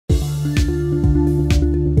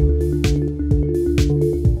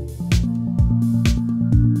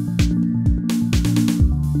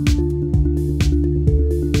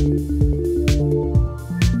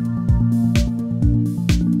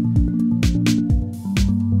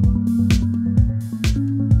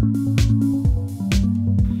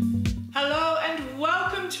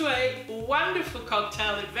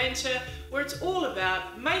adventure where it's all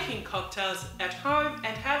about making cocktails at home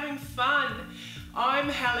and having fun. I'm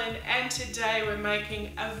Helen, and today we're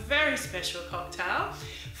making a very special cocktail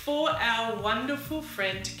for our wonderful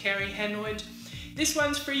friend Kerry Henwood. This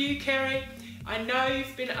one's for you, Kerry. I know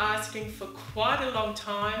you've been asking for quite a long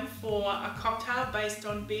time for a cocktail based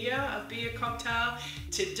on beer, a beer cocktail.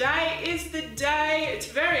 Today is the day. It's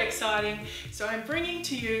very exciting. So I'm bringing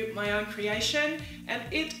to you my own creation, and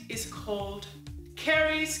it is called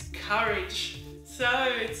Kerry's Courage. So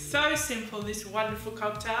it's so simple, this wonderful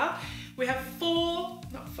cocktail. We have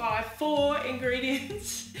four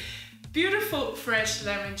ingredients. Beautiful fresh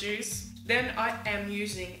lemon juice. Then I am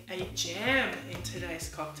using a jam in today's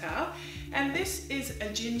cocktail, and this is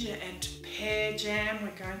a ginger and pear jam.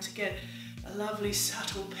 We're going to get a lovely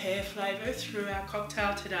subtle pear flavour through our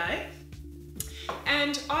cocktail today.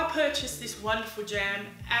 And I purchased this wonderful jam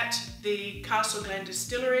at the Castle Glen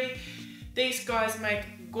Distillery. These guys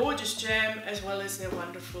make gorgeous jam as well as their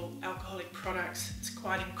wonderful alcoholic products. It's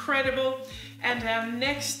quite incredible. And our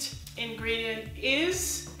next ingredient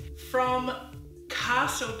is from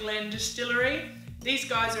Castle Glen Distillery. These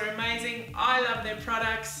guys are amazing. I love their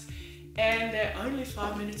products, and they're only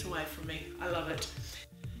 5 minutes away from me. I love it.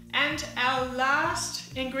 And our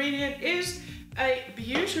last ingredient is a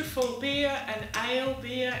beautiful beer, an ale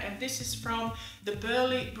beer, and this is from the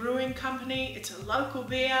Burleigh Brewing Company. It's a local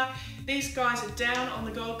beer. These guys are down on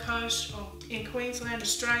the Gold Coast in Queensland,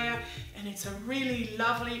 Australia, and it's a really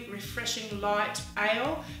lovely, refreshing light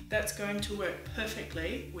ale that's going to work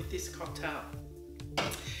perfectly with this cocktail.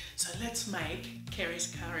 So let's make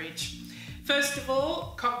Kerry's Courage. First of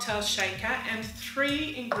all, cocktail shaker, and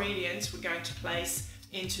 3 ingredients we're going to place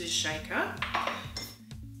into the shaker.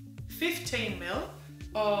 15 ml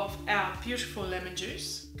of our beautiful lemon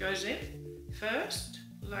juice goes in first,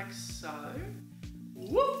 like so.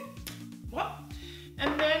 Whoop! What?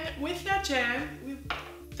 And then with our jam,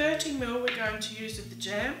 30 ml we're going to use of the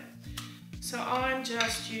jam. So I'm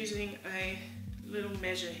just using a little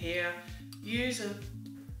measure here. Use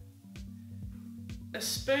a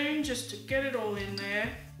spoon just to get it all in there.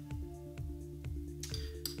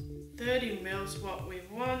 30 ml is what we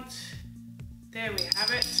want. There we have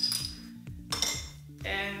it.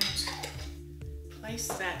 And place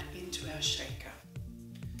that into our shaker.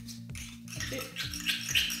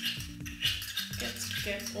 Let's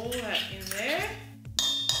get all that in there,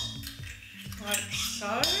 like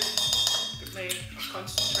so. Look at me, I'm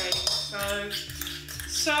concentrating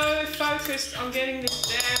so focused on getting this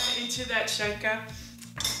down into that shaker.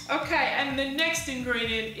 Okay, and the next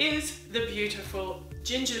ingredient is the beautiful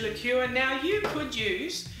ginger liqueur. Now you could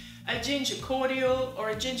use a ginger cordial or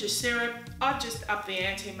a ginger syrup. I've just upped the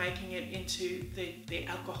ante, making it into the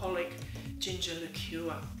alcoholic ginger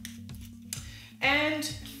liqueur. And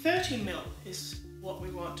 30 ml is what we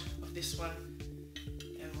want of this one.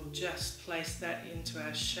 And we'll just place that into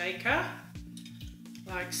our shaker,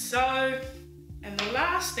 like so. And the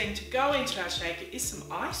last thing to go into our shaker is some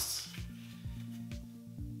ice.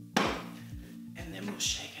 And then we'll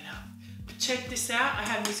shake it up. But check this out, I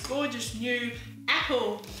have this gorgeous new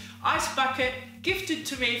apple ice bucket gifted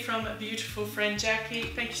to me from a beautiful friend Jackie.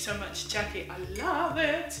 Thank you so much, Jackie, I love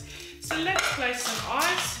it. So let's place some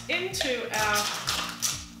ice into our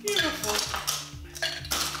beautiful,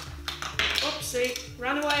 oopsie,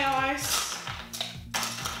 runaway ice.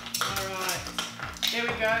 All right, there we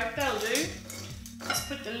go, that'll do. Let's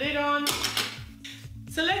put the lid on.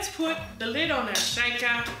 So let's put the lid on our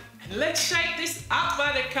shaker, and let's shake this up,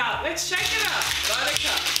 Buttercup. Let's shake it up,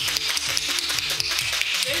 Buttercup.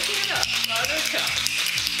 Shake it up, Buttercup.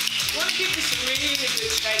 I want to give this a really good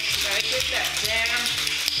shake today. Get that jam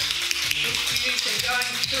infused and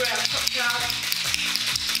going through our cocktail.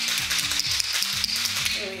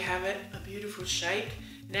 There we have it, a beautiful shake.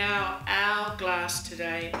 Now our glass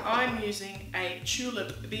today, I'm using a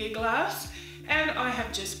Tulip beer glass, and I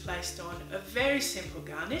have just placed on a very simple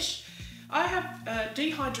garnish. I have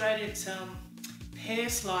dehydrated some pear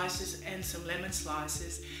slices and some lemon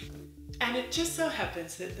slices, and it just so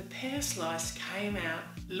happens that the pear slice came out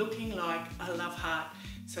looking like a love heart.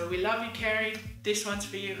 So we love you, Kerry. This one's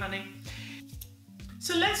for you, honey.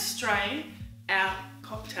 So let's strain our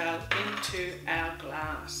cocktail into our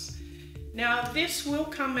glass. Now this will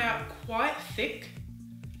come out quite thick,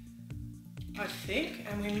 I think,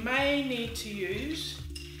 and we may need to use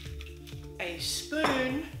a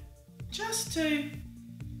spoon just to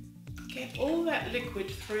get all that liquid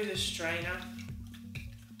through the strainer.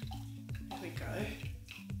 There we go,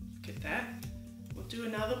 look at that. We'll do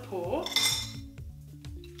another pour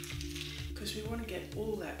because we want to get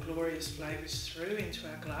all that glorious flavours through into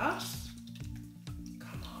our glass.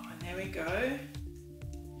 Come on, there we go.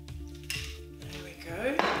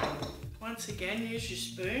 go. Once again, use your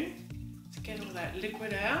spoon to get all that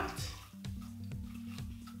liquid out.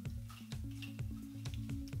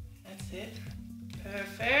 That's it.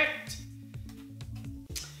 Perfect.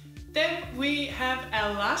 Then we have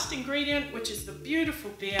our last ingredient, which is the beautiful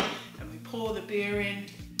beer, and we pour the beer in.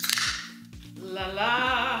 La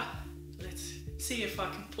la. Let's see if I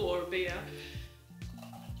can pour a beer.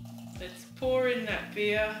 Let's pour in that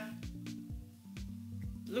beer.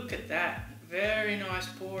 Look at that. Very nice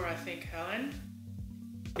pour, I think, Helen.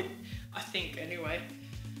 I think, anyway.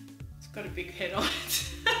 It's got a big head on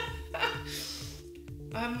it.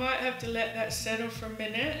 I might have to let that settle for a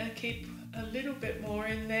minute and keep a little bit more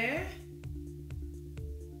in there.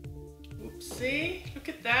 Oopsie, look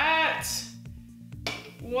at that.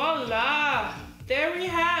 Voila. There we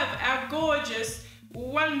have our gorgeous,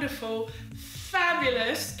 wonderful,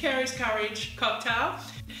 fabulous Kerry's Courage cocktail.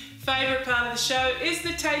 Favourite part of the show is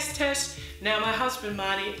the taste test. Now my husband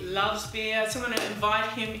Marty loves beer, so I'm going to invite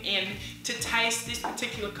him in to taste this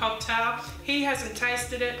particular cocktail. He hasn't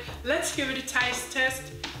tasted it. Let's give it a taste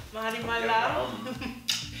test. Marty, my love.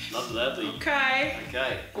 Lovely. Okay.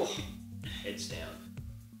 Okay. Oh, heads down.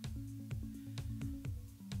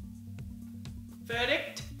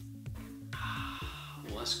 Verdict?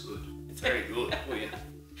 Well, that's good. It's very good. Oh, yeah.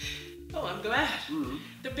 Oh, I'm glad.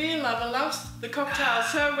 The beer lover loves the cocktail,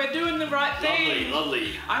 so we're doing the right thing.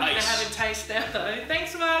 Lovely. I'm going to have a taste now, though.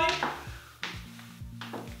 Thanks, Marty.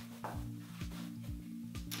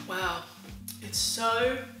 Wow. It's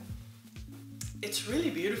really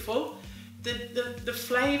beautiful. The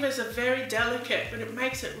flavours are very delicate, but it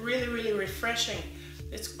makes it really, really refreshing.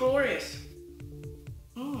 It's glorious.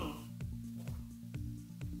 I'm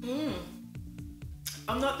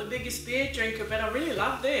not the biggest beer drinker, but I really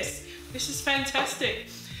love this. This is fantastic.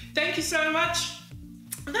 Thank you so much.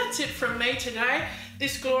 That's it from me today.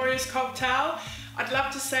 This glorious cocktail. I'd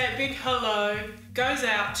love to say a big hello goes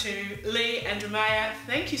out to Lee and Maya.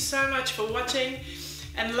 Thank you so much for watching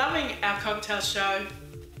and loving our cocktail show.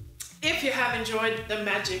 If you have enjoyed the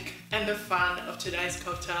magic and the fun of today's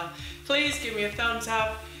cocktail, please give me a thumbs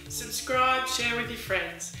up, subscribe, share with your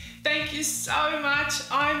friends. Thank you so much.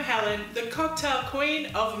 I'm Helen, the cocktail queen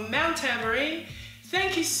of Mount Tamborine.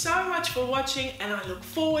 Thank you so much for watching, and I look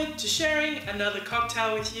forward to sharing another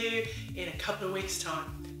cocktail with you in a couple of weeks' time.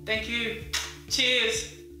 Thank you.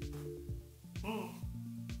 Cheers.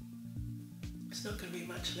 There's not going to be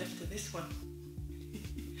much left of this one.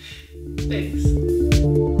 Thanks.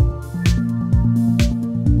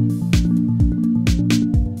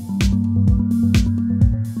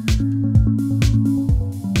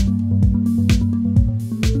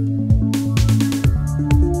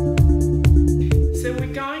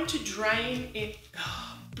 Drain it.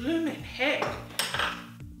 Oh, bloomin' heck.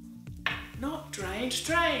 Not drained,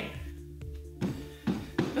 strain.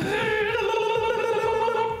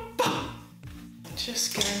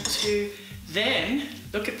 Just going to then,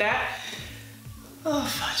 look at that. Oh,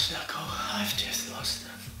 fudge knuckle, I've just lost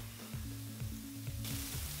them.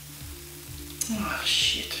 Oh,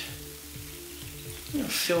 shit. I'm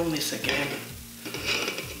gonna film this again.